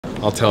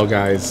I'll tell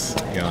guys,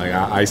 you know, like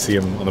I see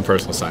him on the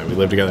personal side. We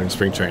live together in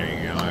spring training.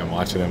 You know, I'm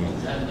watching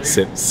him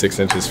sit 6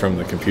 inches from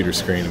the computer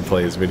screen and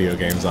play his video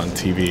games on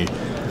TV.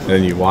 And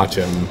then you watch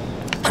him,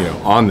 you know,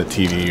 on the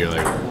TV. You're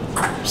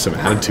like, some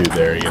attitude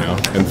there, you know.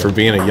 And for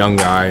being a young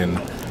guy,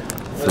 and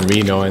for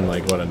me knowing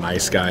like what a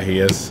nice guy he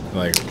is,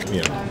 like,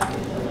 you know,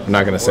 I'm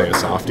not gonna say a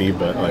softie,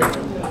 but like,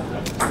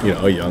 you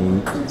know, a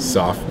young,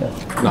 soft,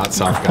 not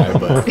soft guy,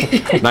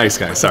 but nice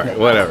guy. Sorry,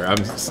 whatever. I'm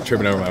just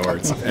tripping over my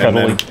words. And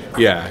then,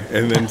 yeah,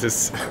 and then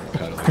just,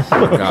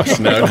 oh gosh,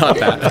 no, not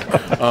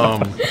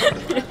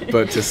that.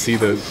 But to see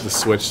the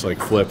switch like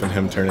flip and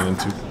him turning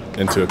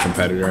into a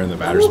competitor in the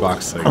batter's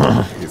box, like,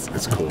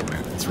 it's cool,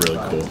 man. It's really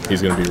cool.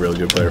 He's going to be a really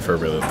good player for a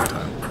really long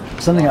time.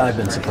 Something I've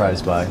been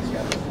surprised by.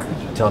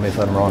 Tell me if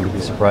I'm wrong to be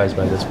surprised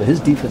by this, but his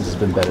defense has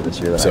been better this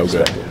year than I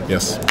expected. So good,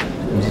 yes.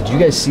 Did you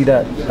guys see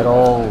that at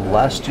all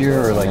last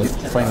year, or like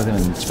playing with him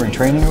in spring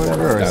training or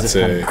whatever? Or has this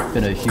kind of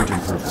been a huge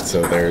improvement?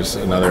 So there's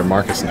another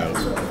Marcus note.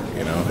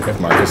 You know, if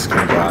Marcus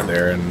can go out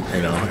there and,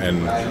 you know,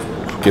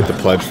 and get the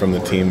pledge from the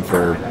team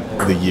for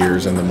the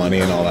years and the money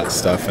and all that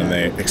stuff, and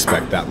they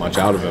expect that much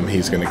out of him,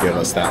 he's going to give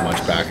us that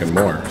much back and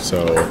more.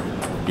 So,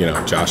 you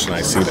know, Josh and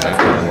I see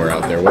that when we're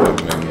out there with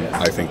him, and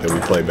I think that we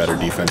play better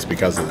defense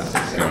because of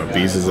that. You know,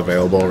 Bees is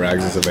available,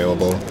 Rags is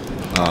available.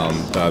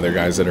 The other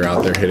guys that are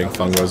out there hitting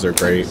fungos are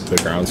great. The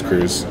grounds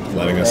crew's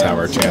letting us have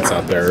our chance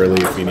out there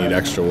early if we need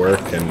extra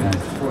work, and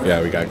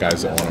yeah, we got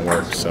guys that want to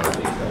work, so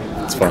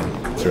it's fun.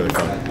 It's really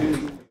fun.